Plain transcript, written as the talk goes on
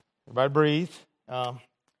Everybody breathe.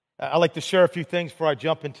 I'd like to share a few things before I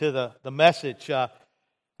jump into the message. I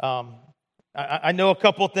know a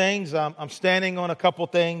couple things. I'm standing on a couple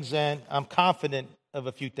things, and I'm confident of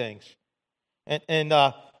a few things. And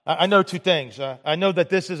I know two things. I know that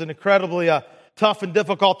this is an incredibly tough and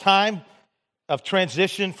difficult time of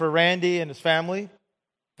transition for Randy and his family.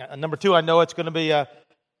 Number two, I know it's going to be a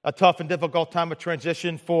tough and difficult time of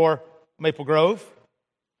transition for Maple Grove.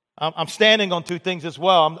 I'm standing on two things as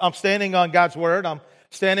well. I'm standing on God's Word. I'm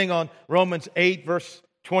standing on Romans 8, verse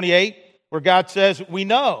 28, where God says, we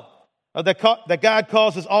know that God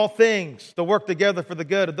causes all things to work together for the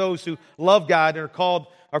good of those who love God and are called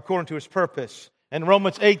according to His purpose. And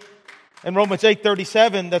Romans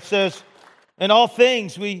 8:37 that says, in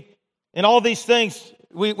all these things,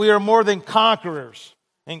 we are more than conquerors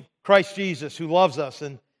in Christ Jesus, who loves us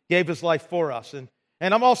and gave His life for us. And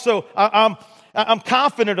I'm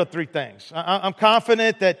confident of three things. I'm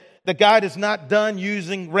confident that God is not done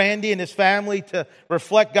using Randy and his family to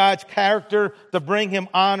reflect God's character, to bring Him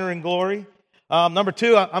honor and glory. Number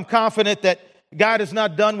two, I'm confident that God is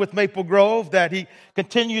not done with Maple Grove, that He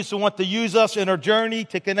continues to want to use us in our journey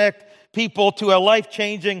to connect people to a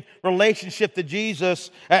life-changing relationship to Jesus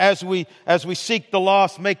as we seek the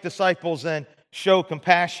lost, make disciples, and show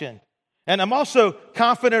compassion. And I'm also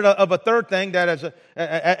confident of a third thing that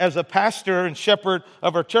as a pastor and shepherd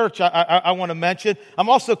of our church, I want to mention. I'm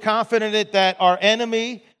also confident that our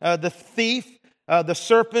enemy, the thief, the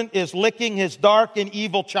serpent, is licking his dark and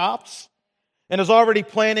evil chops and is already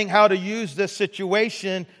planning how to use this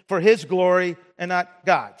situation for his glory and not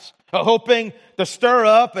God's, hoping to stir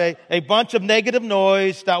up a bunch of negative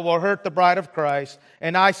noise that will hurt the bride of Christ.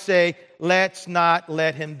 And I say, let's not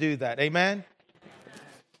let him do that. Amen?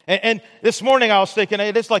 And this morning I was thinking, hey,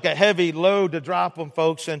 it's like a heavy load to drop on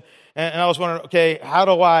folks. And I was wondering, okay, how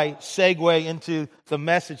do I segue into the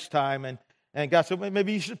message time? And God said, well,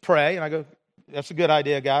 maybe you should pray. And I go, that's a good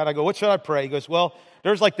idea, God. I go, what should I pray? He goes, well,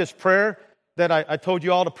 there's like this prayer that I told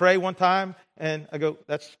you all to pray one time. And I go,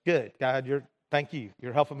 that's good, God. Thank you.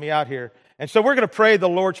 You're helping me out here. And so we're going to pray the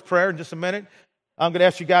Lord's Prayer in just a minute. I'm going to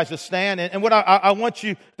ask you guys to stand. And what I want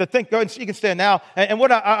you to think, go ahead, you can stand now. And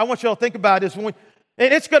what I want you all to think about is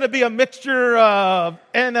and it's going to be a mixture of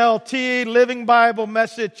NLT, Living Bible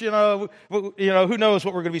message, who knows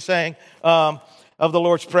what we're going to be saying of the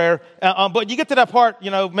Lord's Prayer. But you get to that part,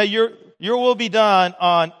 may your will be done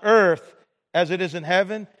on earth as it is in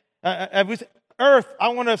heaven. Earth, I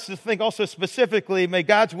want us to think also specifically, may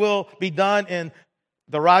God's will be done in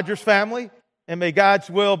the Rogers family, and may God's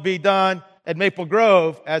will be done at Maple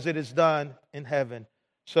Grove as it is done in heaven.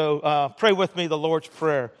 So pray with me the Lord's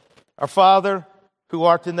Prayer. Our Father, who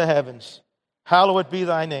art in the heavens, hallowed be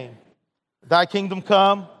thy name. Thy kingdom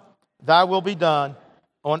come, thy will be done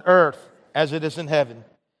on earth as it is in heaven.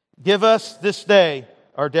 Give us this day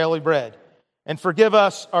our daily bread, and forgive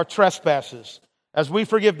us our trespasses, as we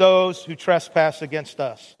forgive those who trespass against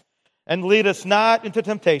us. And lead us not into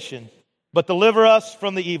temptation, but deliver us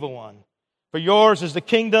from the evil one. For yours is the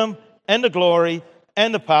kingdom and the glory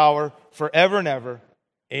and the power forever and ever.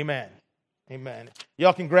 Amen. Amen.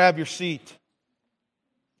 Y'all can grab your seat.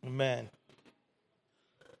 Amen.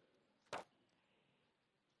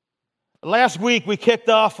 Last week we kicked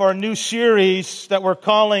off our new series that we're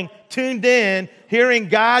calling TunedIN, Hearing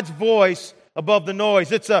God's Voice Above the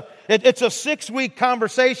Noise. It's a 6-week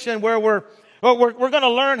conversation where we're going to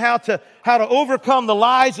learn how to overcome the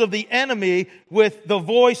lies of the enemy with the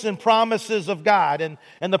voice and promises of God.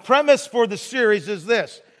 And the premise for the series is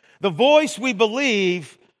this: the voice we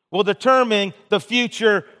believe will determine the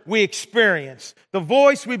future we experience. The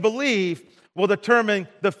voice we believe will determine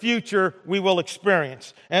the future we will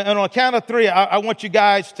experience. And on a count of three, I want you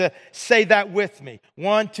guys to say that with me.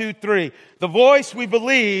 1, 2, 3. The voice we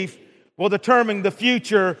believe will determine the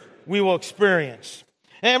future we will experience.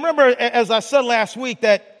 And remember, as I said last week,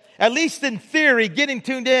 that at least in theory, getting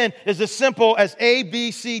tuned in is as simple as A,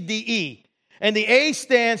 B, C, D, E. And the A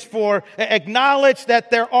stands for acknowledge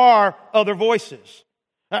that there are other voices.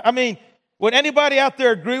 I mean, would anybody out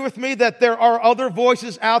there agree with me that there are other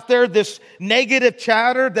voices out there, this negative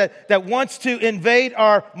chatter that wants to invade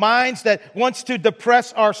our minds, that wants to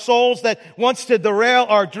depress our souls, that wants to derail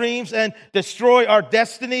our dreams and destroy our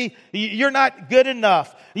destiny? You're not good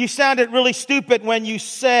enough. You sounded really stupid when you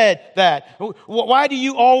said that. Why do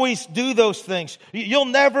you always do those things? You'll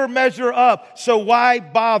never measure up, so why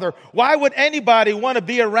bother? Why would anybody want to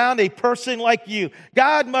be around a person like you?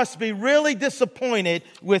 God must be really disappointed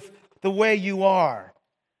with the way you are.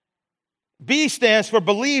 B stands for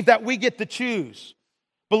believe that we get to choose.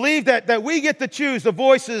 Believe that we get to choose the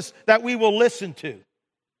voices that we will listen to.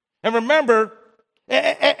 And remember,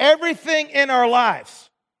 Everything in our lives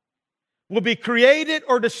will be created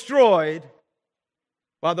or destroyed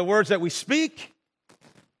by the words that we speak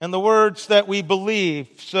and the words that we believe.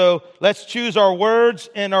 So let's choose our words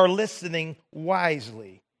and our listening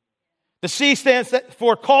wisely. The C stands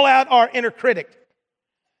for call out our inner critic.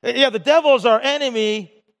 Yeah, the devil is our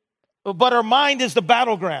enemy, but our mind is the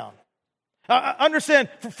battleground. Understand,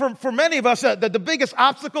 for many of us, the biggest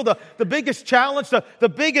obstacle, the biggest challenge, the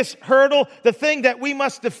biggest hurdle, the thing that we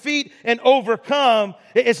must defeat and overcome,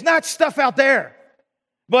 it's not stuff out there,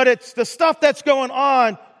 but it's the stuff that's going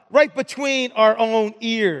on right between our own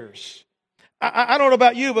ears. I don't know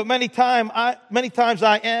about you, but many times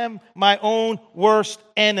I am my own worst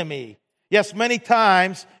enemy. Yes, many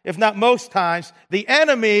times, if not most times, the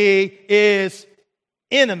enemy is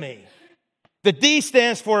enemy. The D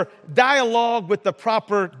stands for dialogue with the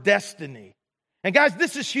proper destiny. And guys,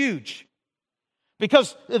 this is huge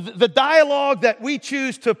because the dialogue that we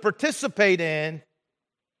choose to participate in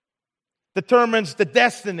determines the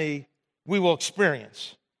destiny we will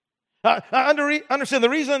experience. I understand the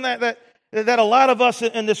reason that a lot of us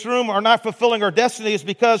in this room are not fulfilling our destiny is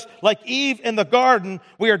because, like Eve in the garden,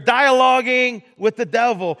 we are dialoguing with the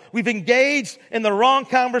devil. We've engaged in the wrong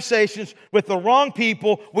conversations with the wrong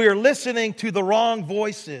people. We are listening to the wrong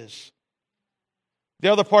voices.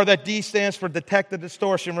 The other part of that D stands for detect the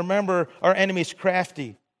distortion. Remember, our enemy is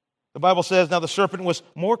crafty. The Bible says, now the serpent was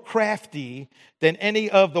more crafty than any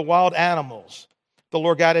of the wild animals the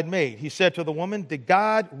Lord God had made. He said to the woman, did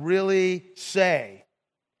God really say?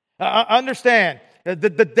 Understand, the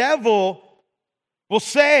devil will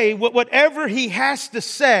say whatever he has to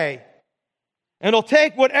say, and he'll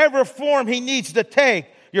take whatever form he needs to take.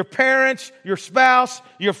 Your parents, your spouse,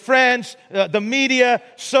 your friends, the media,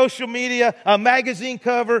 social media, a magazine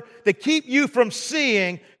cover, to keep you from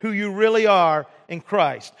seeing who you really are in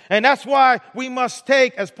Christ. And that's why we must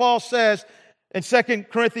take, as Paul says in 2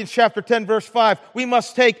 Corinthians chapter 10, verse 5, we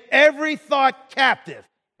must take every thought captive,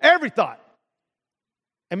 every thought,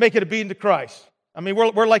 and make it obedient to Christ. I mean,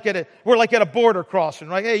 we're like at a border crossing,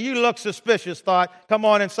 right? Hey, you look suspicious, thought. Come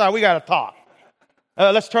on inside. We got to talk.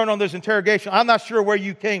 Let's turn on this interrogation. I'm not sure where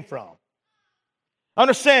you came from.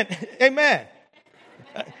 Understand? Amen.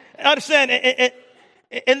 Understand?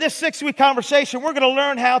 In this 6-week conversation, we're going to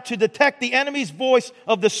learn how to detect the enemy's voice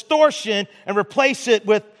of distortion and replace it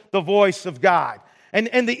with the voice of God.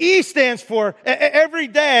 And the E stands for every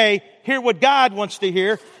day hear what God wants to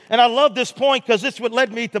hear. And I love this point because it's what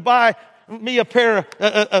led me to buy me a pair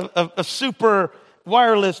of super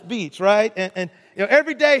wireless Beats, right? And you know,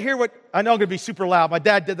 every day hear what, I know I'm going to be super loud. My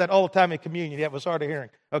dad did that all the time in communion. Yeah, it was hard of hearing,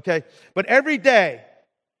 okay? But every day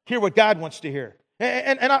hear what God wants to hear.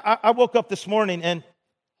 And I woke up this morning and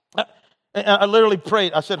I literally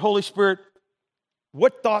prayed. I said, Holy Spirit,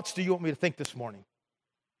 what thoughts do you want me to think this morning?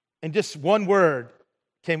 And just one word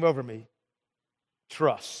came over me: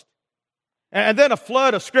 trust. And then a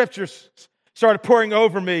flood of scriptures started pouring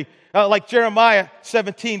over me, like Jeremiah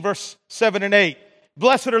 17, verse 7 and 8.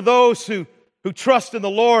 Blessed are those who trust in the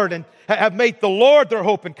Lord and have made the Lord their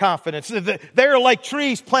hope and confidence. They are like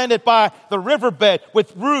trees planted by the riverbed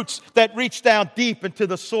with roots that reach down deep into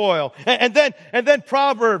the soil. And then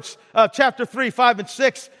Proverbs chapter 3, 5, and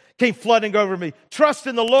 6 came flooding over me. Trust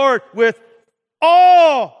in the Lord with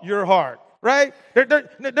all your heart, right?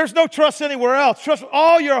 There's no trust anywhere else. Trust with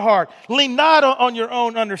all your heart. Lean not on your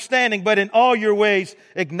own understanding, but in all your ways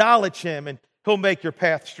acknowledge Him, and He'll make your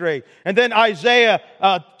path straight. And then Isaiah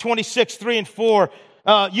 26, 3 and 4,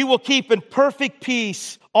 you will keep in perfect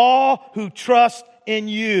peace all who trust in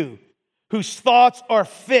you, whose thoughts are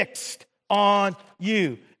fixed on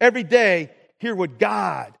you. Every day, hear what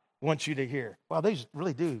God wants you to hear. Wow, they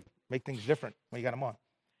really do make things different when you got them on.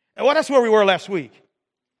 And well, that's where we were last week.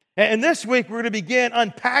 And this week, we're going to begin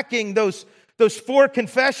unpacking those 4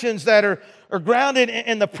 confessions that are grounded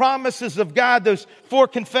in the promises of God, those 4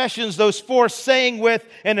 confessions, those 4 saying with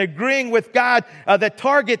and agreeing with God that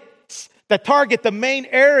target the main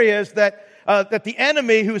areas that the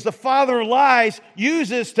enemy, who is the father of lies,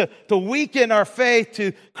 uses to weaken our faith,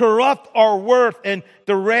 to corrupt our worth, and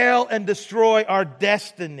derail and destroy our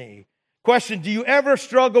destiny. Question, do you ever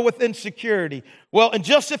struggle with insecurity? Well, in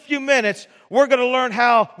just a few minutes, we're going to learn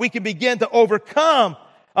how we can begin to overcome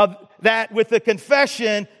that with the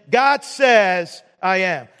confession, God says, I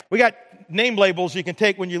am. We got name labels you can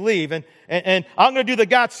take when you leave. And I'm going to do the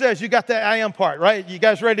God says. You got the I am part, right? You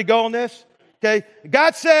guys ready to go on this? Okay.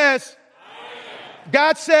 God says, I am.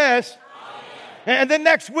 God says, I am. And then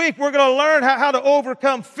next week, we're going to learn how to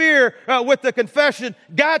overcome fear with the confession.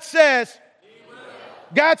 God says,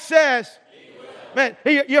 God says, man,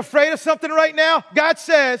 you afraid of something right now? God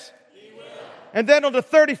says, And then on the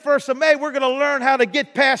 31st of May, we're going to learn how to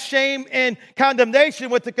get past shame and condemnation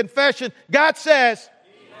with the confession. God says,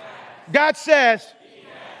 God says,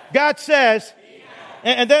 God says.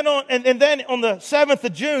 And then on the 7th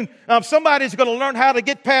of June, somebody's going to learn how to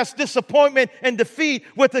get past disappointment and defeat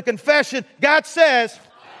with the confession. God says,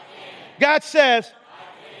 God says,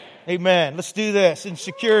 amen. Let's do this.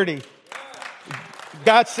 Insecurity.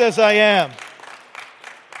 God says I am.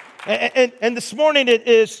 And this morning it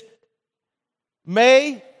is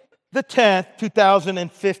May the 10th,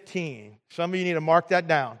 2015. Some of you need to mark that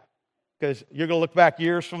down because you're going to look back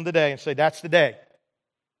years from today and say, that's the day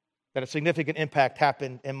that a significant impact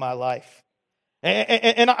happened in my life.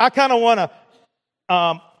 And I kind of want to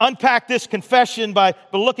unpack this confession by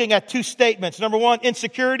looking at two statements. Number one,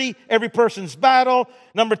 insecurity, every person's battle.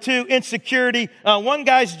 Number two, insecurity, one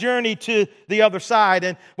guy's journey to the other side.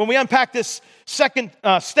 And when we unpack this second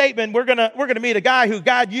statement, we're gonna meet a guy who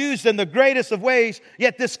God used in the greatest of ways,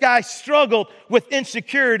 yet this guy struggled with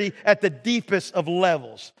insecurity at the deepest of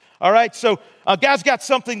levels. All right, so God's got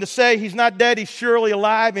something to say. He's not dead. He's surely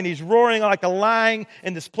alive, and he's roaring like a lion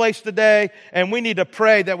in this place today, and we need to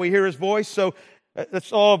pray that we hear his voice. So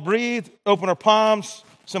let's all breathe, open our palms,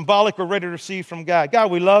 symbolic, we're ready to receive from God.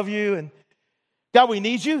 God, we love you, and God, we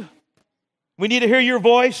need you. We need to hear your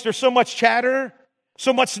voice. There's so much chatter,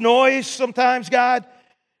 so much noise sometimes, God.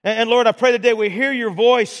 And Lord, I pray today we hear your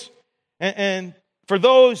voice. And for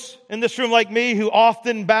those in this room like me who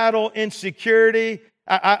often battle insecurity,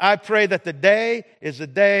 I pray that the day is a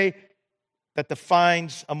day that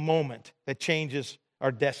defines a moment that changes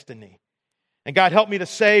our destiny. And God, help me to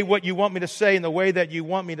say what you want me to say in the way that you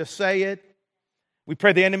want me to say it. We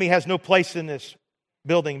pray the enemy has no place in this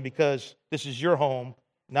building because this is your home,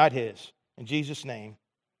 not his. In Jesus' name,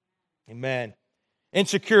 amen.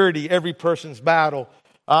 Insecurity, every person's battle.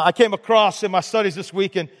 I came across in my studies this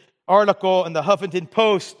week an article in the Huffington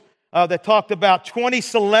Post that talked about 20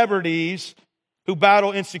 celebrities who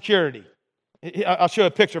battle insecurity. I'll show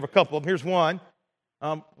a picture of a couple of them. Here's one.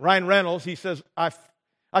 Ryan Reynolds, he says,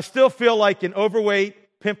 I still feel like an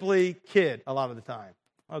overweight, pimply kid a lot of the time.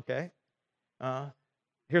 Okay.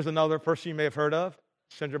 Here's another person you may have heard of,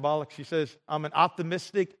 Sandra Bullock. She says, I'm an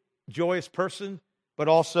optimistic, joyous person, but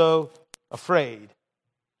also afraid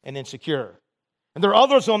and insecure. And there are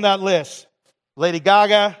others on that list. Lady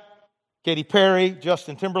Gaga, Katy Perry,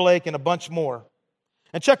 Justin Timberlake, and a bunch more.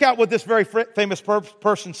 And check out what this very famous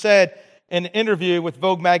person said in an interview with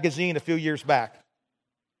Vogue magazine a few years back.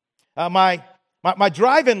 My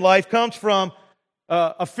drive in life comes from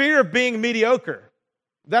a fear of being mediocre.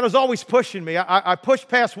 That was always pushing me. I pushed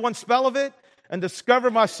past one spell of it and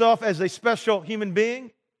discovered myself as a special human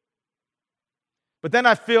being. But then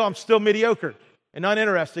I feel I'm still mediocre and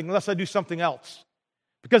uninteresting unless I do something else.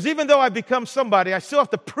 Because even though I become somebody, I still have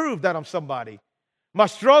to prove that I'm somebody. My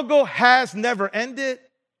struggle has never ended,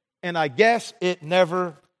 and I guess it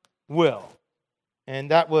never will.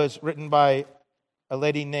 And that was written by a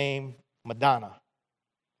lady named Madonna.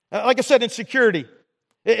 Like I said, insecurity.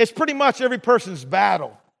 It's pretty much every person's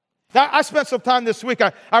battle. Now, I spent some time this week.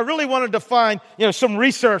 I really wanted to find, some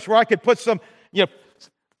research where I could put some,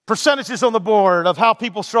 percentages on the board of how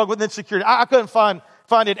people struggle with insecurity. I couldn't find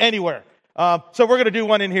it anywhere. So we're going to do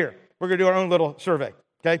one in here. We're going to do our own little survey.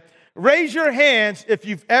 Okay. Raise your hands if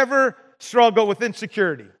you've ever struggled with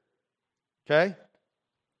insecurity. Okay?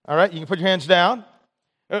 All right, you can put your hands down.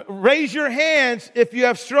 Raise your hands if you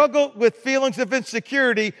have struggled with feelings of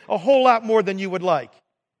insecurity a whole lot more than you would like.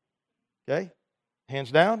 Okay? Hands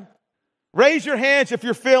down. Raise your hands if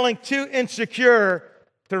you're feeling too insecure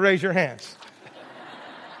to raise your hands.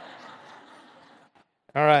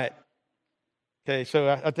 All right. Okay, so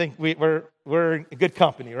I think we're in good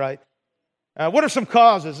company, right? What are some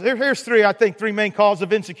causes? Here's three main causes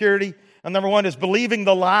of insecurity. And number one is believing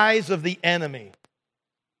the lies of the enemy.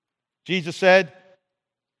 Jesus said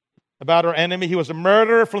about our enemy, he was a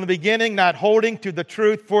murderer from the beginning, not holding to the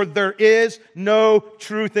truth, for there is no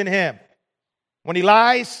truth in him. When he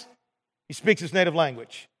lies, he speaks his native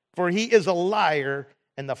language, for he is a liar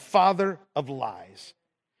and the father of lies.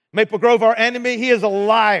 Maple Grove, our enemy, he is a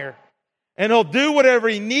liar. And he'll do whatever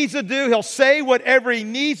he needs to do. He'll say whatever he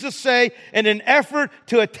needs to say in an effort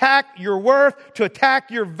to attack your worth, to attack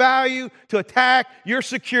your value, to attack your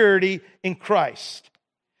security in Christ.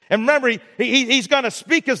 And remember, he's going to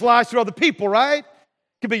speak his lies to other people, right?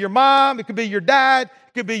 It could be your mom, it could be your dad,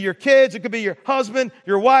 it could be your kids, it could be your husband,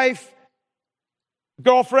 your wife,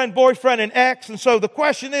 girlfriend, boyfriend, and ex. And so the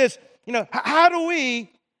question is, how do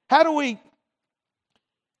we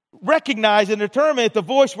recognize and determine if the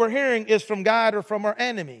voice we're hearing is from God or from our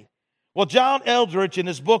enemy? Well, John Eldredge in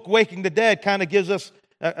his book, Waking the Dead, kind of gives us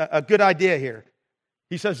a good idea here.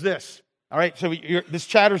 He says this. All right, so this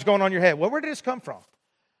chatter's going on in your head. Well, where did this come from?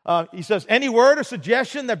 He says, any word or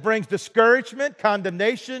suggestion that brings discouragement,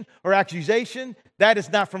 condemnation, or accusation, that is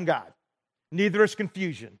not from God. Neither is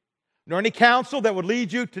confusion, nor any counsel that would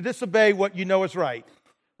lead you to disobey what you know is right.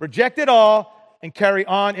 Reject it all and carry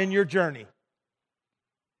on in your journey.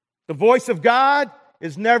 The voice of God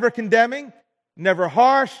is never condemning, never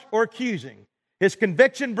harsh or accusing. His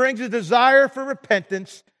conviction brings a desire for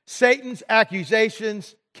repentance. Satan's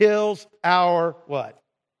accusations kills our what?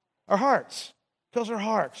 Our hearts. Kills our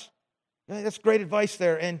hearts. That's great advice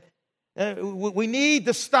there. And we need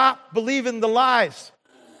to stop believing the lies,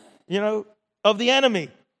 of the enemy.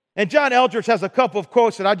 And John Eldridge has a couple of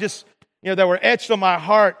quotes that I just, that were etched on my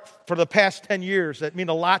heart for the past 10 years that mean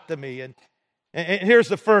a lot to me. And here's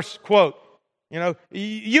the first quote.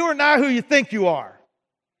 You are not who you think you are.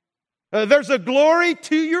 There's a glory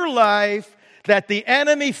to your life that the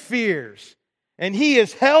enemy fears, and he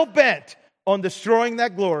is hell-bent on destroying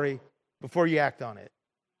that glory before you act on it.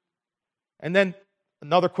 And then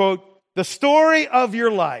another quote, the story of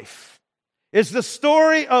your life is the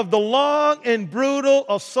story of the long and brutal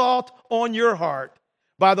assault on your heart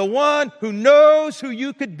by the one who knows who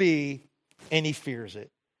you could be, and he fears it.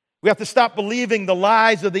 We have to stop believing the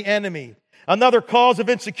lies of the enemy. Another cause of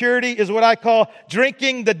insecurity is what I call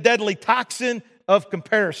drinking the deadly toxin of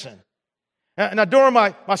comparison. Now, during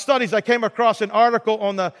my studies, I came across an article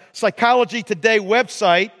on the Psychology Today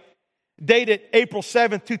website dated April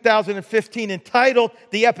 7th, 2015, entitled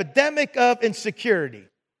The Epidemic of Insecurity.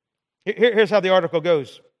 Here's how the article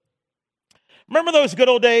goes. Remember those good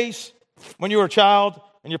old days when you were a child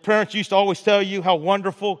and your parents used to always tell you how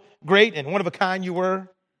wonderful, great, and one of a kind you were?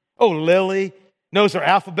 Oh, Lily knows her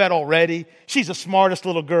alphabet already. She's the smartest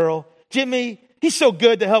little girl. Jimmy, he's so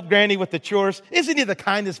good to help Granny with the chores. Isn't he the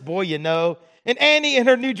kindest boy you know? And Annie in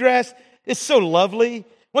her new dress is so lovely.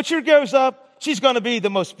 When she grows up, she's going to be the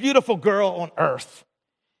most beautiful girl on earth.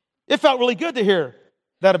 It felt really good to hear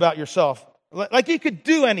that about yourself. Like you could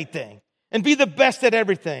do anything and be the best at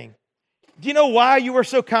everything. Do you know why you were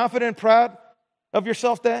so confident and proud of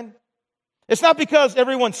yourself then? It's not because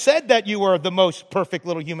everyone said that you were the most perfect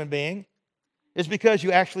little human being. It's because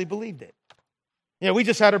you actually believed it. We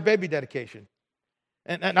just had our baby dedication.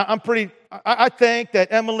 And I think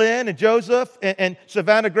that Emmeline and Joseph and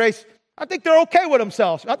Savannah Grace, I think they're okay with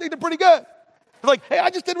themselves. I think they're pretty good. Like, hey, I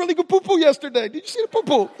just did really good poo-poo yesterday. Did you see the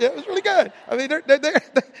poo-poo? Yeah, it was really good. I mean,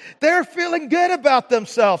 they're feeling good about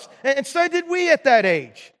themselves. And so did we at that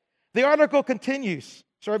age. The article continues.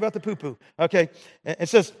 Sorry about the poo-poo. Okay. It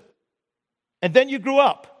says, and then you grew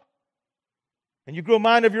up. And you grew a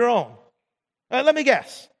mind of your own. Let me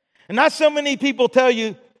guess. And not so many people tell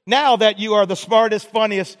you now that you are the smartest,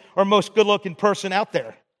 funniest, or most good-looking person out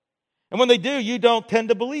there. And when they do, you don't tend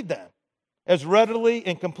to believe them as readily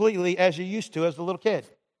and completely as you used to as a little kid.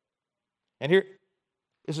 And here,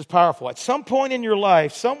 this is powerful. At some point in your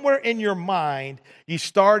life, somewhere in your mind, you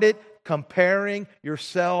started comparing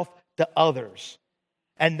yourself to others.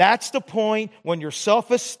 And that's the point when your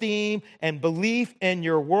self-esteem and belief in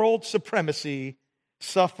your world supremacy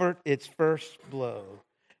suffered its first blow.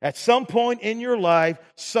 At some point in your life,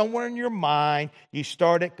 somewhere in your mind, you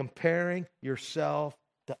started comparing yourself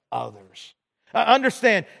to others.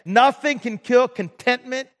 Understand, nothing can kill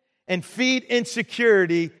contentment and feed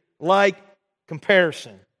insecurity like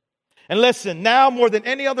comparison. And listen, now more than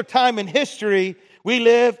any other time in history, we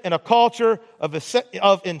live in a culture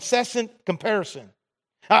of incessant comparison.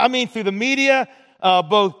 I mean, through the media,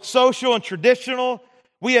 both social and traditional,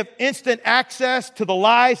 we have instant access to the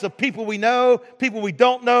lives of people we know, people we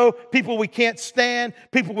don't know, people we can't stand,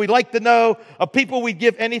 people we like to know, of people we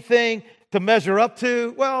give anything to measure up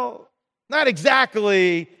to. Well, not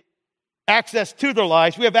exactly access to their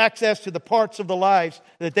lives. We have access to the parts of the lives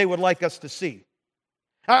that they would like us to see.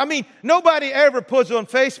 I mean, nobody ever puts on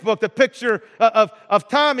Facebook the picture of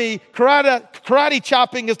Tommy karate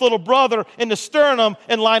chopping his little brother in the sternum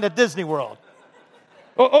in line at Disney World.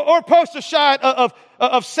 Or post a shot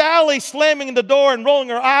of Sally slamming the door and rolling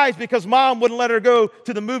her eyes because mom wouldn't let her go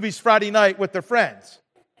to the movies Friday night with their friends.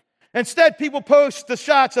 Instead, people post the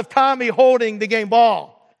shots of Tommy holding the game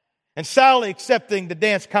ball and Sally accepting the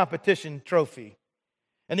dance competition trophy.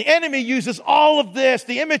 And the enemy uses all of this,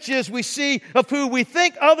 the images we see of who we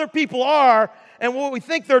think other people are and what we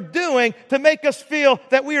think they're doing, to make us feel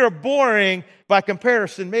that we are boring by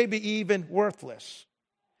comparison, maybe even worthless.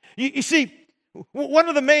 You see, one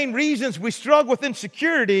of the main reasons we struggle with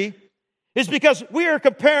insecurity is because we are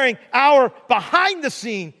comparing our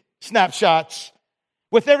behind-the-scene snapshots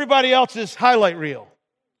with everybody else's highlight reel.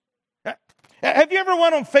 Have you ever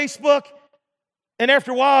went on Facebook And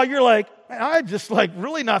after a while, you're like, man, I'm just like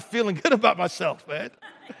really not feeling good about myself, man.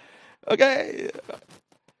 Okay?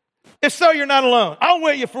 If so, you're not alone. I'll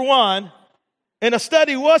weigh you for one. And a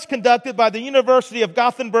study was conducted by the University of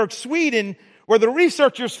Gothenburg, Sweden, where the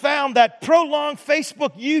researchers found that prolonged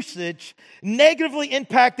Facebook usage negatively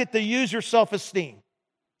impacted the user's self-esteem,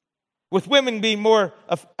 with women being more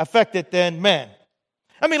affected than men.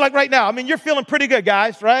 I mean, like right now, I mean, you're feeling pretty good,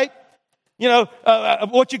 guys, right? You know,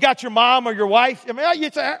 what you got your mom or your wife. I mean,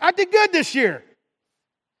 you'd say, I did good this year.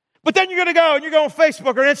 But then you're going to go and you're going on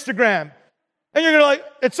Facebook or Instagram. And you're going to like,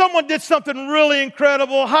 and someone did something really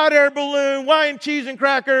incredible, hot air balloon, wine, cheese, and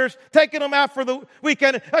crackers, taking them out for the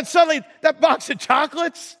weekend. And suddenly that box of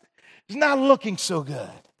chocolates is not looking so good.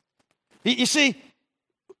 You see,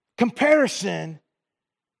 comparison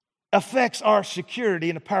affects our security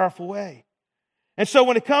in a powerful way. And so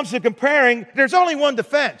when it comes to comparing, there's only one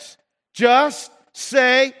defense. Just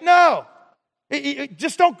say no.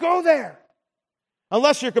 Just don't go there.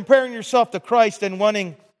 Unless you're comparing yourself to Christ and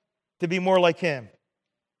wanting to be more like Him.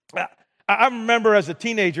 I remember as a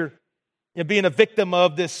teenager being a victim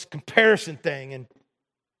of this comparison thing. And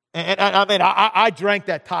I mean, I drank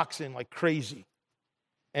that toxin like crazy.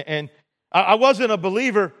 And I wasn't a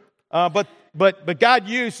believer, but God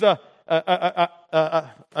used a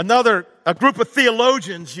group of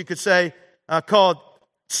theologians, you could say, called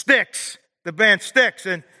Styx, the band Styx.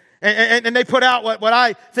 And they put out what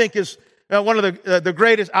I think is one of the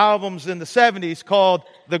greatest albums in the 70s called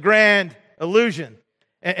The Grand Illusion.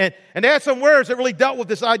 And they had some words that really dealt with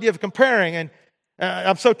this idea of comparing. And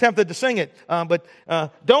I'm so tempted to sing it. But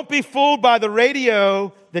don't be fooled by the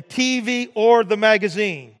radio, the TV, or the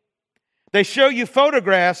magazine. They show you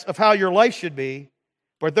photographs of how your life should be,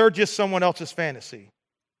 but they're just someone else's fantasy.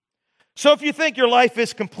 So if you think your life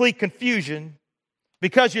is complete confusion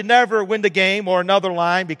because you never win the game, or another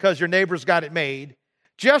line, because your neighbor's got it made,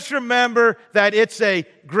 just remember that it's a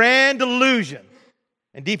grand illusion.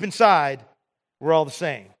 And deep inside, we're all the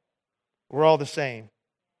same. We're all the same.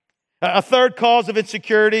 A third cause of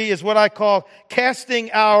insecurity is what I call casting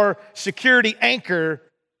our security anchor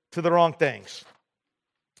to the wrong things.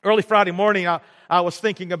 Early Friday morning, I was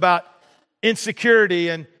thinking about insecurity,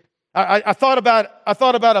 and I thought about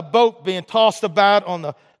a boat being tossed about on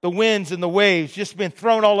the winds and the waves, just being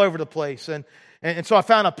thrown all over the place. And so I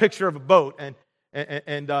found a picture of a boat, and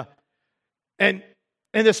in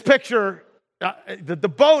this picture, the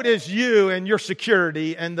boat is you and your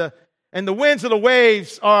security, and the winds and the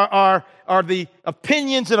waves are the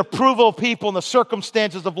opinions and approval of people and the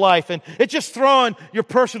circumstances of life, and it's just throwing your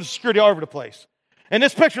personal security all over the place. And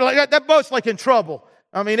this picture, like that boat's like in trouble.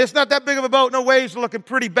 I mean, it's not that big of a boat. No waves are looking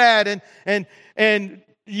pretty bad, and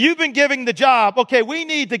you've been giving the job. Okay, we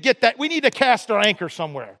need to get that. We need to cast our anchor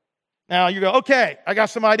somewhere. Now you go, okay, I got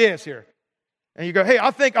some ideas here. And you go, hey,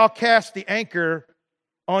 I think I'll cast the anchor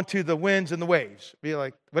onto the winds and the waves. Be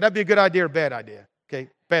like, would that be a good idea or bad idea? Okay,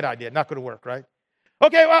 bad idea, not going to work, right?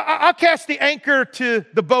 Okay, well, I'll cast the anchor to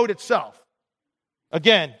the boat itself.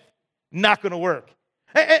 Again, not going to work.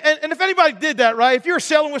 And if anybody did that, right, if you're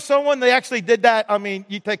sailing with someone, they actually did that, I mean,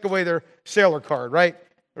 you take away their sailor card, right?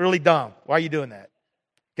 Really dumb. Why are you doing that?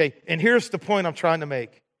 Okay, and here's the point I'm trying to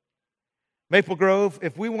make. Maple Grove,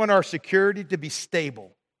 if we want our security to be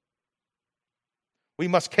stable, we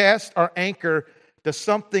must cast our anchor to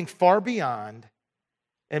something far beyond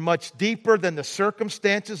and much deeper than the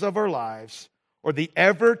circumstances of our lives or the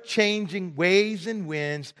ever-changing waves and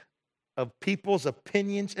winds of people's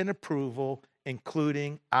opinions and approval,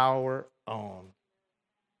 including our own.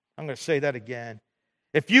 I'm going to say that again.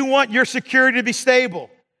 If you want your security to be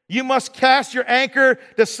stable, you must cast your anchor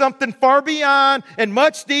to something far beyond and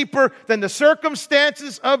much deeper than the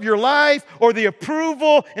circumstances of your life or the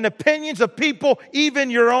approval and opinions of people,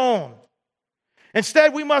 even your own.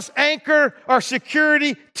 Instead, we must anchor our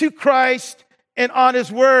security to Christ and on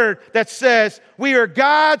His Word that says we are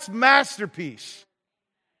God's masterpiece.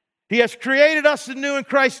 He has created us anew in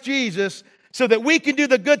Christ Jesus so that we can do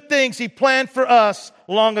the good things He planned for us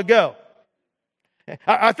long ago.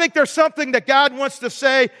 I think there's something that God wants to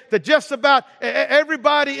say to just about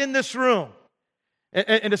everybody in this room.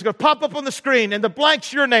 And it's going to pop up on the screen, and the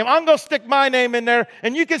blank's your name. I'm going to stick my name in there,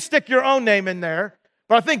 and you can stick your own name in there.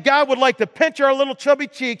 But I think God would like to pinch our little chubby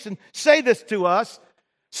cheeks and say this to us.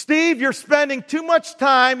 Steve, you're spending too much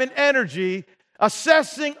time and energy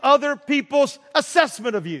assessing other people's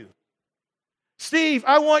assessment of you. Steve,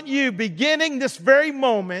 I want you, beginning this very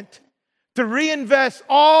moment, to reinvest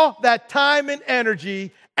all that time and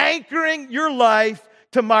energy anchoring your life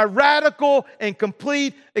to my radical and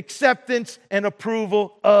complete acceptance and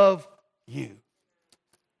approval of you.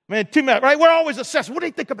 Man, too much, right? We're always assessing. What do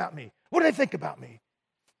you think about me? What do they think about me?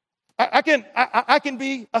 I can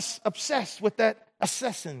be obsessed with that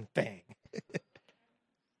assessing thing.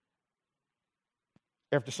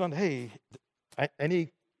 After Sunday,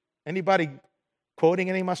 hey, anybody quoting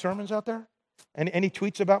any of my sermons out there? Any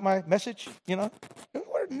tweets about my message? You know,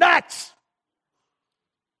 we're nuts.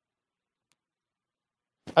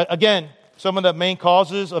 Again, some of the main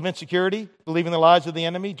causes of insecurity: believing the lies of the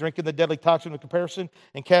enemy, drinking the deadly toxin of comparison,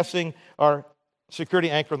 and casting our security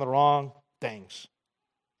anchor on the wrong things.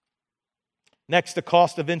 Next, the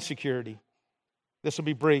cost of insecurity. This will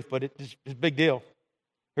be brief, but it's a big deal.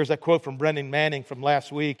 Here's that quote from Brendan Manning from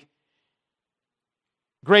last week.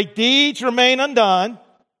 Great deeds remain undone.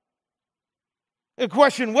 A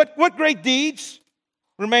question, what great deeds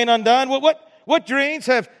remain undone? What dreams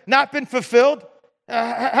have not been fulfilled?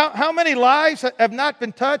 How many lives have not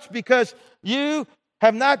been touched because you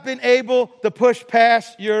have not been able to push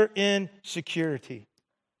past your insecurity?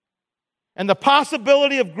 And the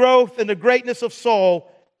possibility of growth and the greatness of soul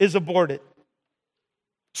is aborted.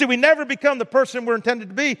 See, we never become the person we're intended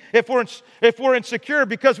to be if we're insecure,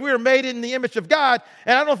 because we are made in the image of God,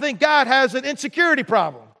 and I don't think God has an insecurity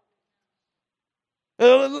problem.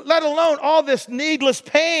 Let alone all this needless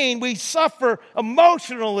pain we suffer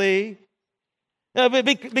emotionally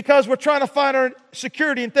because we're trying to find our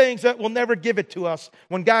security in things that will never give it to us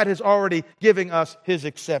when God has already given us His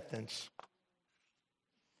acceptance.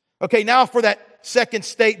 Okay, now for that second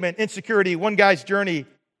statement, insecurity, one guy's journey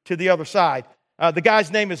to the other side. The guy's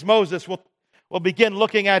name is Moses. We'll begin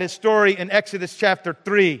looking at his story in Exodus chapter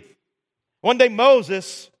 3. One day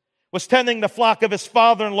Moses was tending the flock of his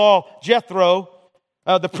father-in-law Jethro,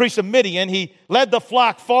 the priest of Midian. He led the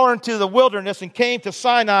flock far into the wilderness and came to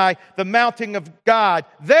Sinai, the mountain of God.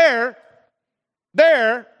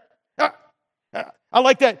 I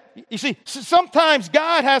like that. You see, sometimes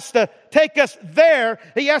God has to take us there.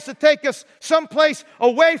 He has to take us someplace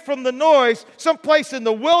away from the noise, someplace in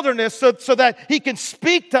the wilderness so that He can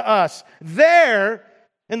speak to us. There,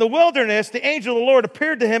 in the wilderness, the angel of the Lord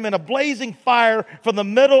appeared to him in a blazing fire from the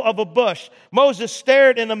middle of a bush. Moses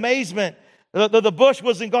stared in amazement. The bush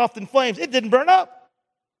was engulfed in flames. It didn't burn up.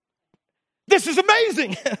 This is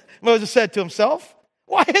amazing, Moses said to himself.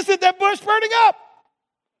 Why isn't that bush burning up?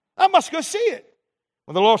 I must go see it.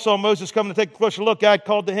 When the Lord saw Moses coming to take a closer look, God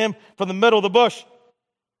called to him from the middle of the bush.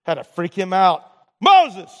 Had to freak him out.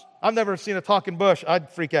 Moses! I've never seen a talking bush. I'd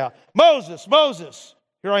freak out. Moses, Moses!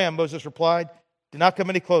 Here I am, Moses replied. Do not come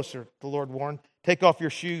any closer, the Lord warned. Take off your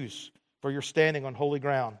shoes, for you're standing on holy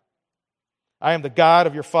ground. I am the God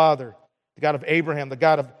of your father, the God of Abraham, the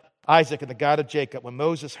God of Isaac, and the God of Jacob. When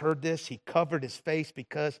Moses heard this, he covered his face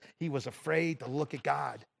because he was afraid to look at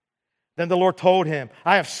God. Then the Lord told him,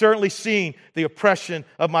 I have certainly seen the oppression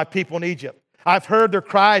of my people in Egypt. I've heard their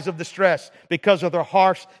cries of distress because of their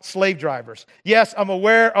harsh slave drivers. Yes, I'm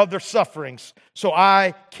aware of their sufferings, so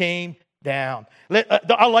I came down.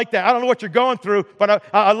 I like that. I don't know what you're going through, but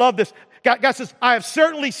I love this. God says, I have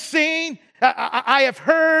certainly seen, I have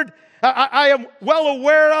heard, I am well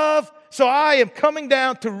aware of, so I am coming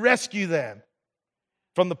down to rescue them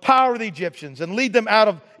from the power of the Egyptians and lead them out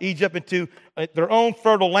of Egypt into their own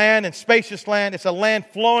fertile land and spacious land. It's a land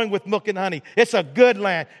flowing with milk and honey. It's a good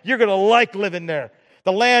land. You're going to like living there.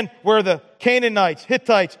 The land where the Canaanites,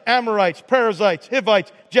 Hittites, Amorites, Perizzites,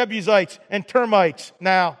 Hivites, Jebusites, and termites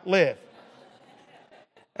now live.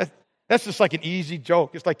 That's just like an easy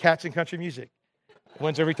joke. It's like cats in country music. It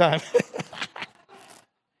wins every time.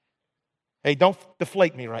 Hey, don't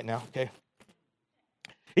deflate me right now, okay?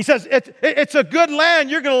 He says, it's a good land.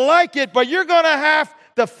 You're going to like it, but you're going to have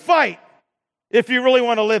to fight if you really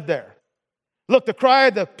want to live there. Look, the cry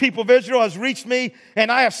of the people of Israel has reached me, and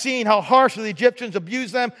I have seen how harshly the Egyptians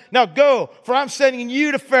abuse them. Now go, for I'm sending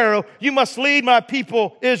you to Pharaoh. You must lead my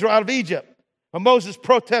people Israel out of Egypt. But Moses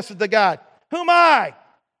protested to God, who am I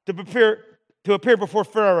to appear before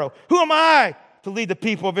Pharaoh? Who am I to lead the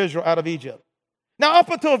people of Israel out of Egypt? Now, up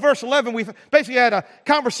until verse 11, we've basically had a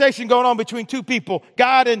conversation going on between two people,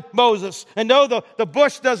 God and Moses. And no, the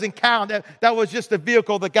bush doesn't count. That was just a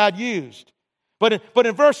vehicle that God used. But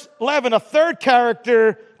in verse 11, a third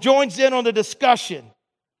character joins in on the discussion.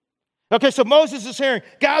 Okay, so Moses is hearing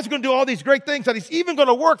God's going to do all these great things, and He's even going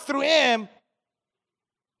to work through him.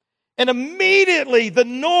 And immediately the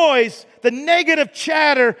noise, the negative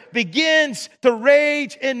chatter begins to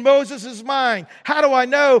rage in Moses' mind. How do I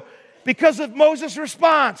know? Because of Moses'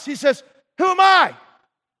 response. He says, who am I?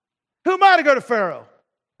 Who am I to go to Pharaoh?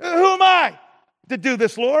 Who am I to do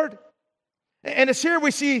this, Lord? And it's here we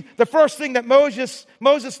see the first thing that Moses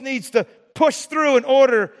needs to push through in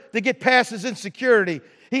order to get past his insecurity.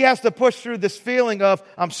 He has to push through this feeling of,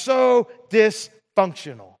 I'm so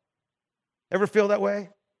dysfunctional. Ever feel that way?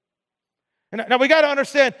 And now we got to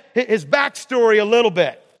understand his backstory a little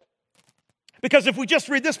bit. Because if we just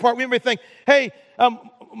read this part, we may think, hey,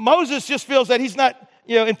 Moses just feels that he's not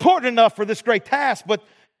important enough for this great task, but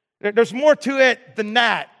there's more to it than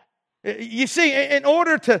that. You see, in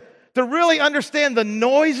order to really understand the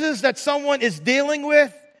noises that someone is dealing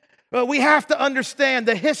with, we have to understand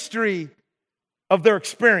the history of their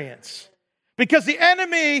experience. Because the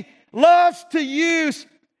enemy loves to use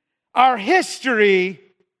our history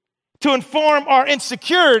to inform our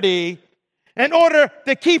insecurity in order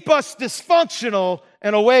to keep us dysfunctional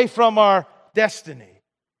and away from our destiny.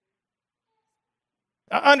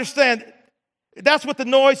 I understand that's what the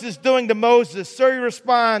noise is doing to Moses. So he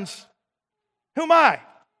responds, who am I?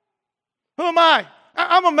 Who am I?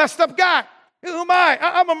 I'm a messed up guy. Who am I?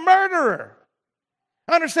 I'm a murderer.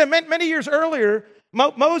 I understand many years earlier,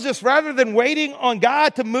 Moses, rather than waiting on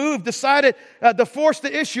God to move, decided to force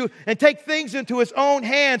the issue and take things into his own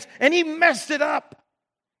hands, and he messed it up.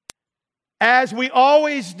 As we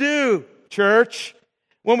always do, church,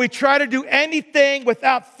 when we try to do anything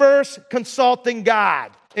without first consulting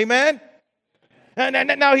God. Amen?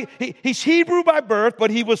 And now he's Hebrew by birth, but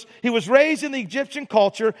he was raised in the Egyptian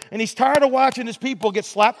culture, and he's tired of watching his people get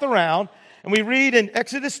slapped around. And we read in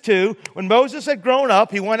Exodus 2, when Moses had grown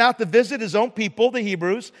up, he went out to visit his own people, the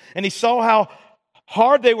Hebrews, and he saw how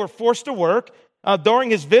hard they were forced to work. During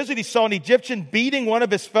his visit, he saw an Egyptian beating one of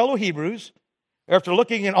his fellow Hebrews. After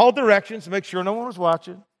looking in all directions to make sure no one was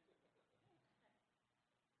watching,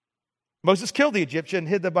 Moses killed the Egyptian and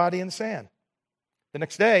hid the body in the sand. The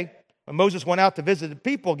next day, when Moses went out to visit the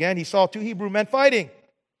people again, he saw two Hebrew men fighting.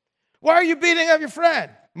 Why are you beating up your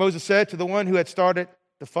friend? Moses said to the one who had started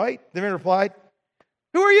the fight. The man replied,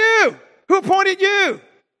 who are you? Who appointed you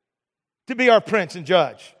to be our prince and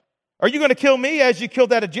judge? Are you going to kill me as you killed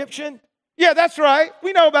that Egyptian? Yeah, that's right.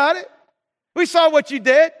 We know about it. We saw what you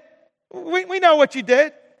did. We know what you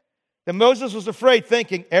did. Then Moses was afraid,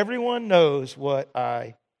 thinking, everyone knows what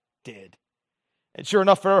I did. And sure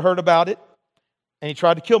enough, Pharaoh heard about it, and he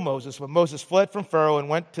tried to kill Moses. But Moses fled from Pharaoh and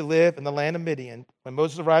went to live in the land of Midian. When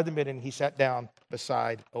Moses arrived in Midian, he sat down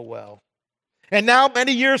beside a well. And now,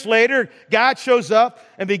 many years later, God shows up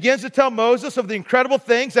and begins to tell Moses of the incredible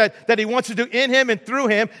things that he wants to do in him and through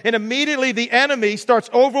him. And immediately the enemy starts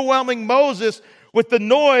overwhelming Moses with the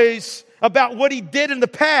noise about what he did in the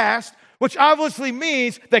past, which obviously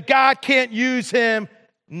means that God can't use him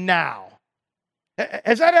now.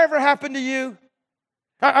 Has that ever happened to you?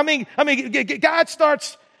 I mean, God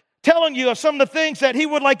starts telling you of some of the things that he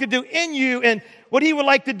would like to do in you and what he would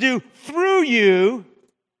like to do through you,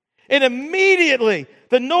 and immediately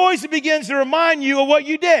the noise begins to remind you of what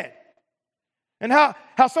you did and how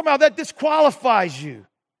somehow that disqualifies you.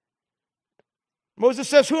 Moses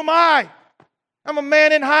says, who am I? I'm a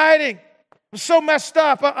man in hiding. I'm so messed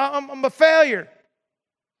up. I'm a failure.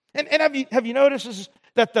 And have you noticed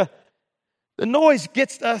that the noise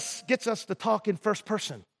gets us to talk in first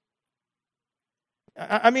person?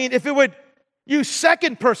 I mean, if it would use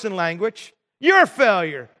second person language, you're a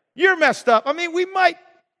failure. You're messed up. I mean, we might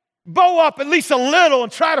bow up at least a little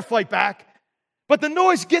and try to fight back. But the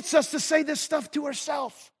noise gets us to say this stuff to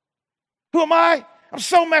ourselves. Who am I? I'm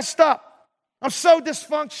so messed up. I'm so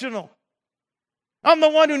dysfunctional. I'm the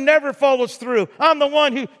one who never follows through. I'm the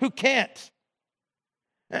one who can't.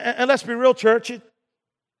 And let's be real, church.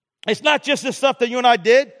 It's not just the stuff that you and I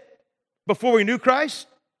did before we knew Christ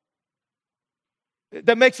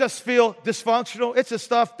that makes us feel dysfunctional. It's the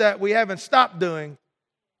stuff that we haven't stopped doing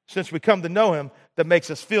since we come to know him that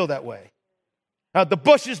makes us feel that way. The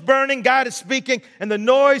bush is burning, God is speaking, and the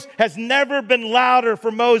noise has never been louder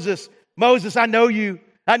for Moses. Moses, I know you.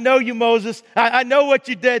 I know you, Moses. I know what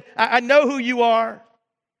you did. I know who you are.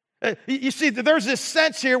 You see, there's this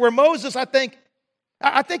sense here where Moses, I think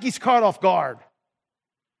he's caught off guard.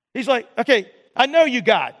 He's like, okay, I know you,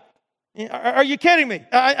 God. Are you kidding me?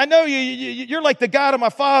 I know you. You're like the God of my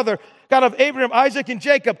father, God of Abraham, Isaac, and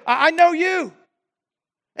Jacob. I know you.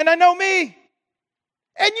 And I know me.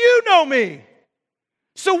 And you know me.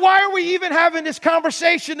 So why are we even having this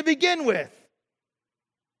conversation to begin with?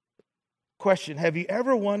 Question, have you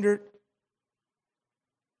ever wondered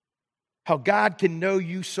how God can know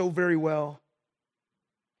you so very well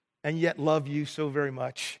and yet love you so very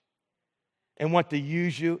much and want to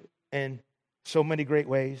use you in so many great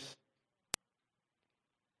ways?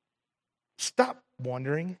 Stop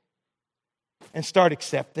wondering and start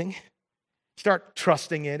accepting. Start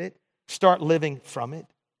trusting in it. Start living from it.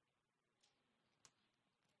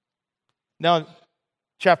 Now, in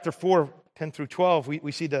chapter 4, 10 through 12,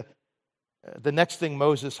 we see the next thing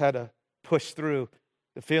Moses had to push through,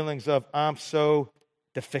 the feelings of, I'm so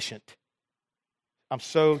deficient. I'm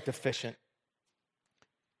so deficient.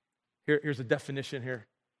 Here's a definition here.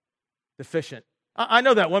 Deficient. I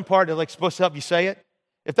know that one part is like supposed to help you say it.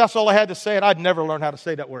 If that's all I had to say it, I'd never learn how to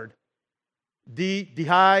say that word.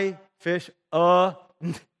 Fish,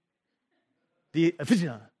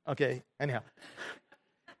 okay, anyhow.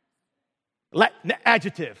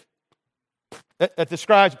 Adjective. That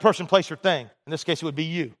describes a person, place, or thing. In this case, it would be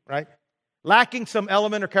you, right? Lacking some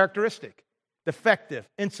element or characteristic. Defective,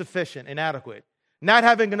 insufficient, inadequate. Not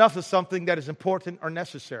having enough of something that is important or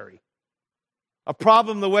necessary. A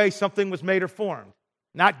problem the way something was made or formed.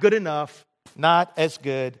 Not good enough, not as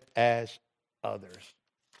good as others.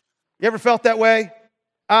 You ever felt that way?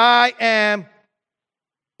 I am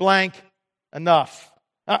blank enough.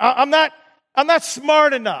 I'm not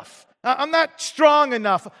smart enough. I'm not strong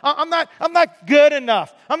enough. I'm not good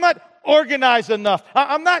enough. I'm not organized enough.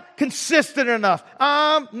 I'm not consistent enough.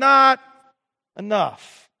 I'm not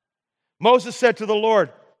enough. Moses said to the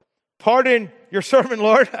Lord, "Pardon your servant,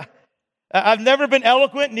 Lord. I've never been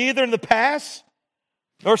eloquent, neither in the past,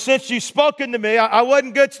 nor since you've spoken to me. I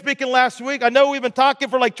wasn't good speaking last week. I know we've been talking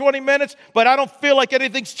for like 20 minutes, but I don't feel like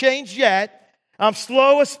anything's changed yet. I'm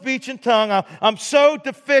slow of speech and tongue. I'm so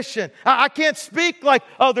deficient. I can't speak like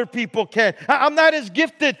other people can. I'm not as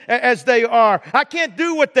gifted as they are. I can't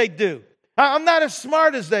do what they do. I'm not as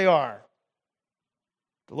smart as they are."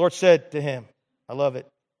 The Lord said to him, I love it,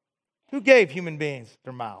 "Who gave human beings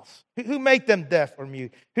their mouths? Who made them deaf or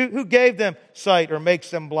mute? Who gave them sight or makes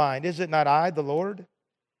them blind? Is it not I, the Lord?"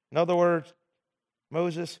 In other words,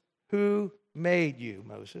 Moses, who made you,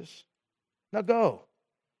 Moses? Now go,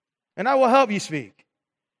 and I will help you speak,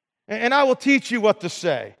 and I will teach you what to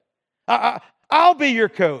say. I'll be your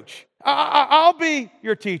coach. I'll be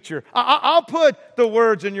your teacher. I'll put the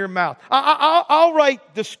words in your mouth. I'll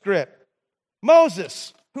write the script.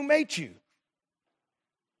 Moses, who made you?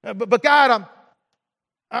 But God,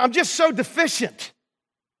 I'm just so deficient.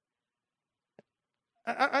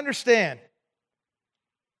 I understand.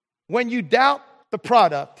 When you doubt the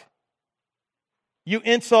product, you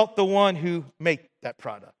insult the one who made that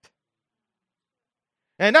product.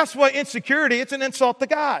 And that's why insecurity, it's an insult to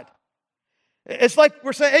God. It's like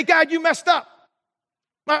we're saying, "Hey, God, you messed up.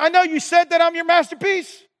 I know you said that I'm your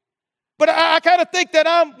masterpiece, but I kind of think that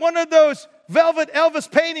I'm one of those velvet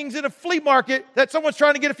Elvis paintings in a flea market that someone's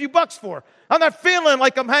trying to get a few bucks for. I'm not feeling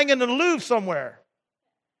like I'm hanging in the Louvre somewhere."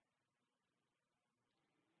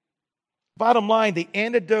 Bottom line, the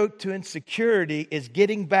antidote to insecurity is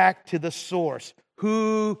getting back to the source.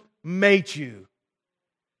 Who made you?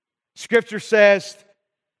 Scripture says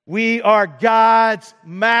we are God's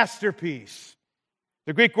masterpiece.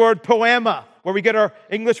 The Greek word poema, where we get our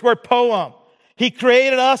English word poem. He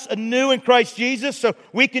created us anew in Christ Jesus so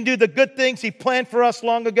we can do the good things He planned for us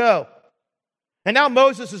long ago. And now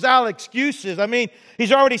Moses is out of excuses. I mean,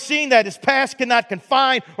 he's already seen that his past cannot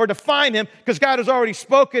confine or define him because God has already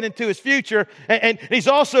spoken into his future. And he's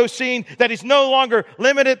also seen that he's no longer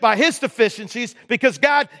limited by his deficiencies because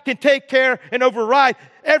God can take care and override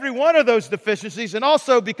every one of those deficiencies. And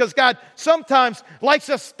also because God sometimes likes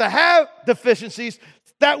us to have deficiencies.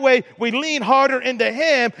 That way we lean harder into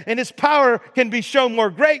Him and His power can be shown more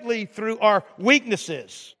greatly through our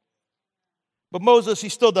weaknesses. But Moses, he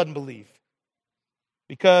still doesn't believe.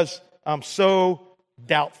 Because I'm so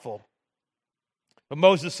doubtful. But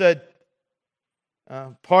Moses said,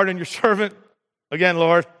 "Pardon your servant again,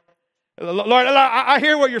 Lord. Lord, I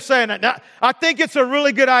hear what you're saying. I think it's a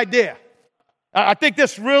really good idea. I think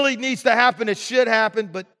this really needs to happen. It should happen,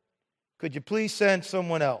 but could you please send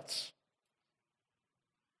someone else?"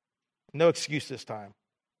 No excuse this time.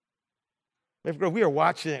 We are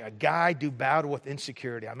watching a guy do battle with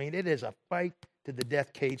insecurity. I mean, it is a fight to the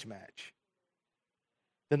death cage match.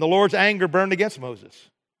 Then the Lord's anger burned against Moses.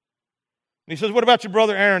 And He says, "What about your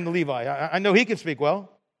brother Aaron the Levi? I know he can speak well.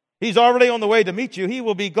 He's already on the way to meet you. He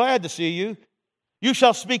will be glad to see you. You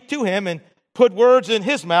shall speak to him and put words in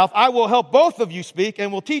his mouth. I will help both of you speak and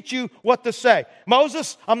will teach you what to say."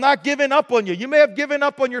 Moses, I'm not giving up on you. You may have given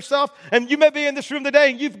up on yourself, and you may be in this room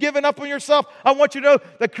today and you've given up on yourself. I want you to know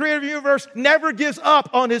the Creator of the universe never gives up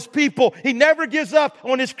on His people. He never gives up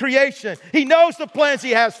on His creation. He knows the plans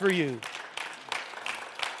He has for you.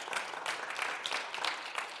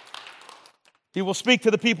 He will speak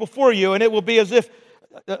to the people for you, and it will be as if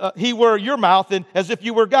He were your mouth and as if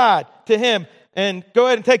you were God to Him. And go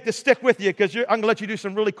ahead and take this stick with you because I'm going to let you do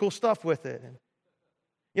some really cool stuff with it.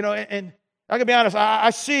 And I can be honest,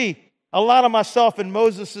 I see a lot of myself in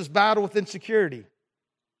Moses' battle with insecurity.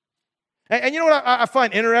 And you know what I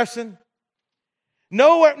find interesting?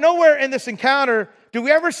 Nowhere in this encounter do we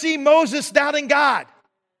ever see Moses doubting God.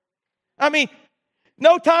 I mean,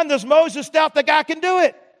 No time does Moses doubt that God can do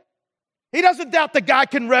it. He doesn't doubt that God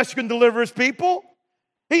can rescue and deliver his people.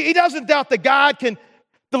 He doesn't doubt that God can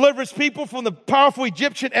deliver his people from the powerful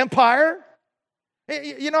Egyptian empire.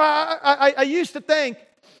 You know, I used to think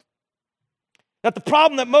that the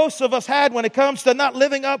problem that most of us had when it comes to not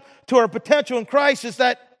living up to our potential in Christ is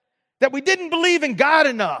that we didn't believe in God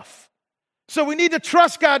enough. So we need to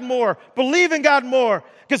trust God more, believe in God more,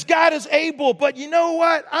 because God is able. But you know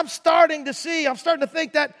what? I'm starting to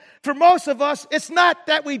think that for most of us, it's not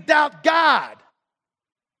that we doubt God.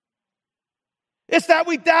 It's that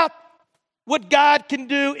we doubt what God can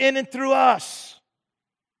do in and through us.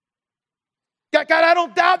 God, I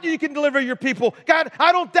don't doubt you can deliver your people. God,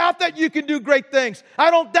 I don't doubt that you can do great things. I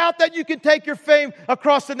don't doubt that you can take your fame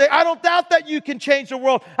across the nation. I don't doubt that you can change the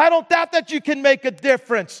world. I don't doubt that you can make a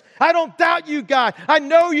difference. I don't doubt you, God. I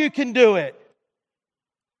know you can do it.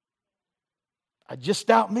 I just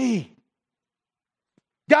doubt me.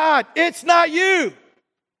 God, it's not you.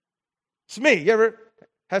 It's me. You ever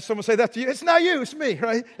have someone say that to you? It's not you, it's me,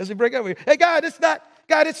 right? As we break up with you. Hey, God, it's not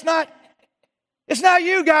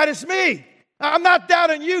you, God, it's me. I'm not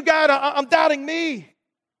doubting you, God. I'm doubting me.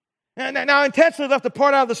 And now I intentionally left the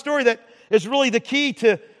part out of the story that is really the key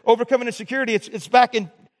to overcoming insecurity. It's all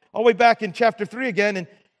the way back in chapter 3 again.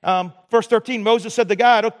 In verse 13, Moses said to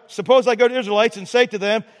God, suppose I go to the Israelites and say to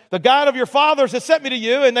them, the God of your fathers has sent me to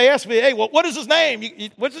you. And they ask me, hey, well, what is his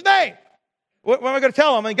name? What's his name? What am I going to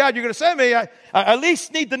tell them? And God, you're going to send me. I at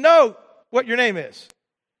least need to know what your name is.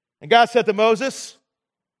 And God said to Moses,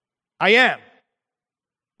 I am.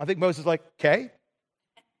 I think Moses is like, okay.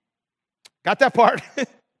 Got that part.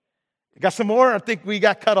 Got some more? I think we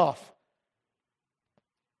got cut off.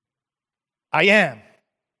 I am.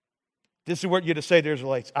 This is what you're to say to the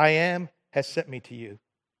Israelites. I am has sent me to you.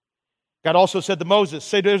 God also said to Moses,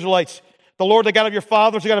 say to the Israelites, the Lord, the God of your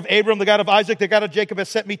fathers, the God of Abraham, the God of Isaac, the God of Jacob has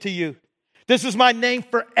sent me to you. This is my name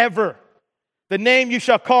forever. The name you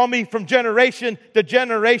shall call me from generation to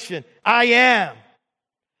generation. I am.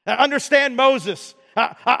 Now understand Moses.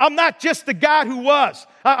 I'm not just the God who was.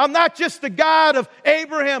 I'm not just the God of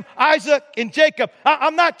Abraham, Isaac, and Jacob.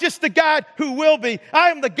 I'm not just the God who will be. I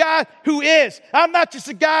am the God who is. I'm not just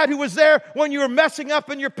the God who was there when you were messing up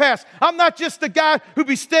in your past. I'm not just the God who'll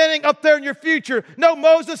be standing up there in your future. No,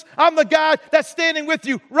 Moses, I'm the God that's standing with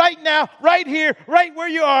you right now, right here, right where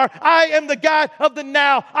you are. I am the God of the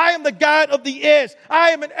now. I am the God of the is.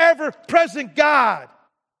 I am an ever-present God.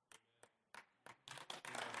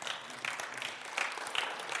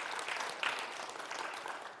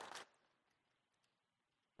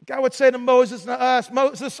 God would say to Moses and us,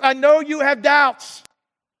 Moses, I know you have doubts.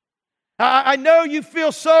 I know you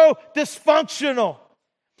feel so dysfunctional.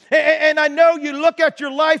 And I know you look at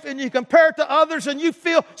your life and you compare it to others and you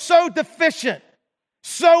feel so deficient,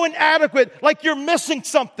 so inadequate, like you're missing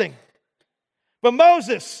something. But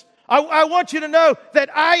Moses, I want you to know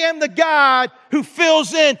that I am the God who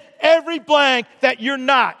fills in every blank that you're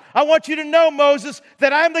not. I want you to know, Moses,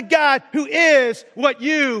 that I'm the God who is what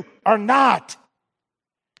you are not.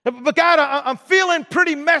 But God, I'm feeling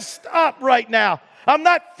pretty messed up right now. I'm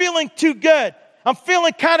not feeling too good. I'm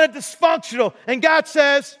feeling kind of dysfunctional. And God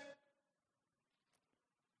says,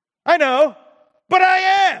 I know, but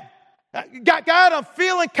I am. God, I'm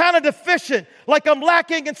feeling kind of deficient, like I'm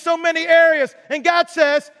lacking in so many areas. And God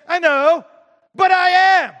says, I know, but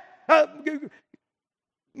I am.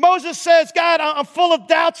 Moses says, God, I'm full of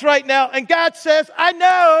doubts right now. And God says, I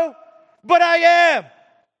know, but I am.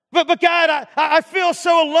 But God, I feel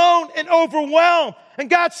so alone and overwhelmed. And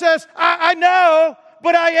God says, I know,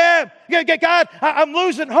 but I am. God, I'm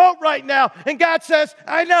losing hope right now. And God says,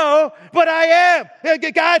 I know, but I am.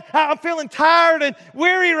 God, I'm feeling tired and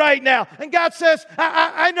weary right now. And God says,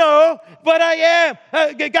 I know, but I am.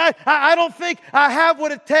 God, I don't think I have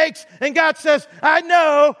what it takes. And God says, I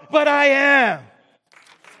know, but I am.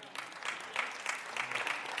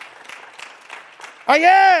 I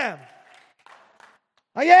am.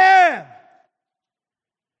 I am.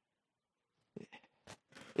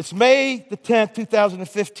 It's May the 10th,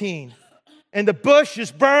 2015. And the bush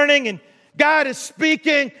is burning and God is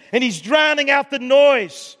speaking and He's drowning out the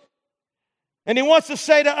noise. And He wants to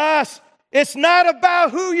say to us, it's not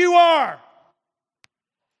about who you are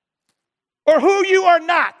or who you are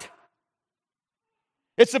not.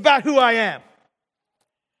 It's about who I am.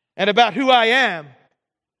 And about who I am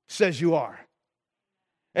says you are.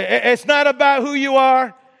 It's not about who you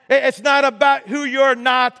are. It's not about who you're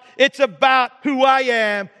not. It's about who I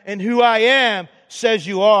am, and who I am says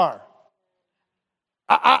you are.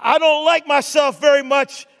 I don't like myself very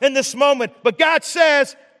much in this moment, but God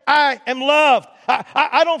says, I am loved.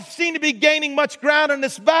 I don't seem to be gaining much ground in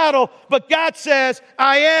this battle, but God says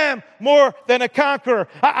I am more than a conqueror.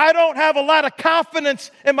 I don't have a lot of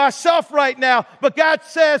confidence in myself right now, but God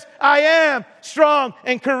says I am strong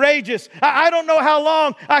and courageous. I don't know how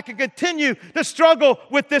long I can continue to struggle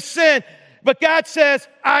with this sin, but God says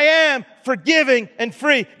I am forgiving and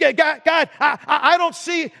free. God, I don't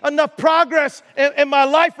see enough progress in my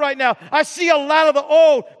life right now. I see a lot of the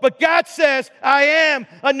old, but God says I am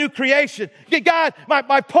a new creation. God,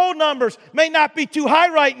 my poll numbers may not be too high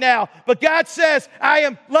right now, but God says I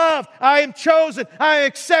am loved, I am chosen, I am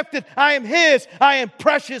accepted, I am His, I am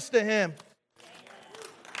precious to Him.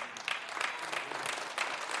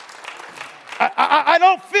 I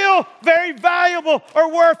don't feel very valuable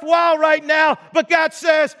or worthwhile right now, but God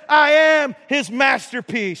says I am His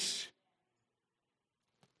masterpiece.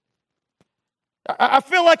 I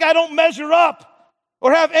feel like I don't measure up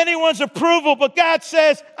or have anyone's approval, but God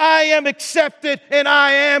says I am accepted and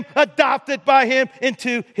I am adopted by Him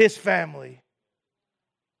into His family.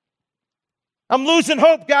 I'm losing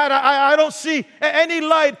hope, God. I don't see any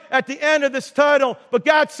light at the end of this tunnel, but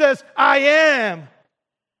God says I am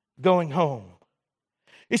going home.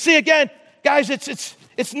 You see, again, guys,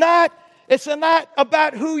 it's not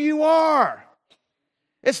about who you are.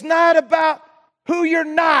 It's not about who you're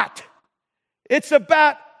not. It's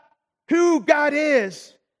about who God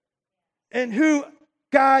is and who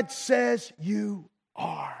God says you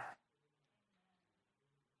are.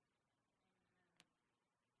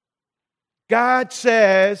 God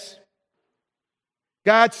says,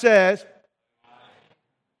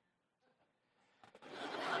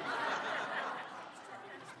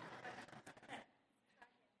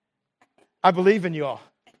 I believe in you all.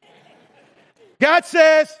 God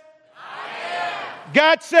says,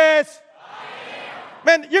 God says,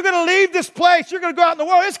 man, you're going to leave this place. You're going to go out in the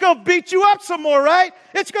world. It's going to beat you up some more, right?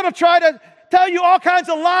 It's going to try to tell you all kinds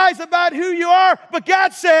of lies about who you are. But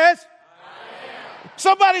God says,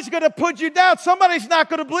 somebody's going to put you down. Somebody's not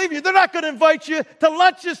going to believe you. They're not going to invite you to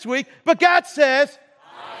lunch this week. But God says,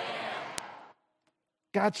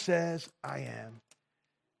 God says, I am.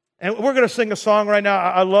 And we're going to sing a song right now.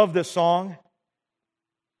 I love this song.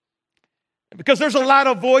 Because there's a lot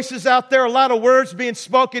of voices out there, a lot of words being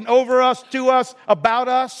spoken over us, to us, about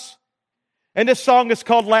us. And this song is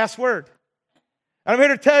called Last Word. And I'm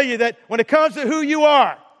here to tell you that when it comes to who you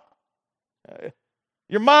are,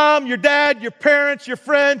 your mom, your dad, your parents, your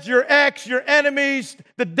friends, your ex, your enemies,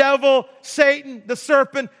 the devil, Satan, the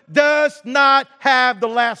serpent, does not have the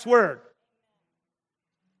last word.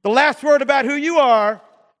 The last word about who you are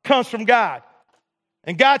comes from God.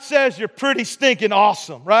 And God says you're pretty stinking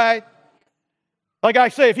awesome, right? Like I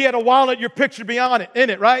say, if he had a wallet, your picture would be on it, in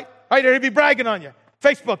it, right? Right there, he'd be bragging on you.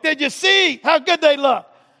 Facebook, did you see how good they look?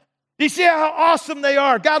 Do you see how awesome they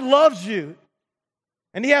are? God loves you.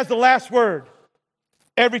 And he has the last word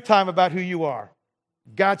every time about who you are.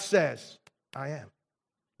 God says, I am.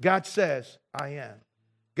 God says, I am.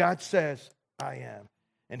 God says, I am.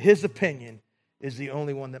 And his opinion is the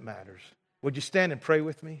only one that matters. Would you stand and pray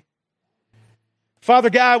with me? Father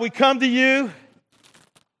God, we come to you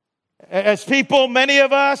as people, many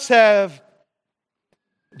of us have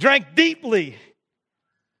drank deeply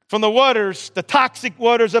from the waters, the toxic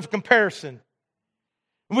waters of comparison.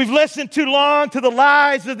 We've listened too long to the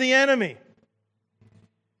lies of the enemy.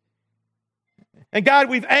 And God,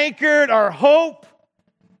 we've anchored our hope,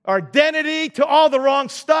 our identity to all the wrong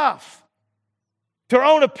stuff. To our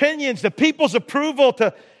own opinions, to people's approval,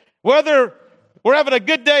 to whether we're having a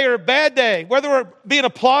good day or a bad day, whether we're being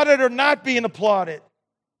applauded or not being applauded.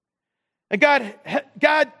 And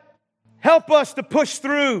God, help us to push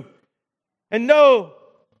through and know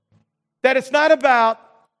that it's not about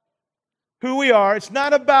who we are. It's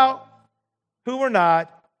not about who we're not.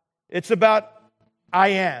 It's about I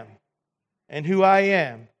am. And who I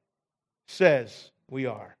am says we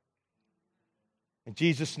are. In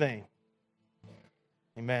Jesus' name,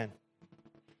 amen.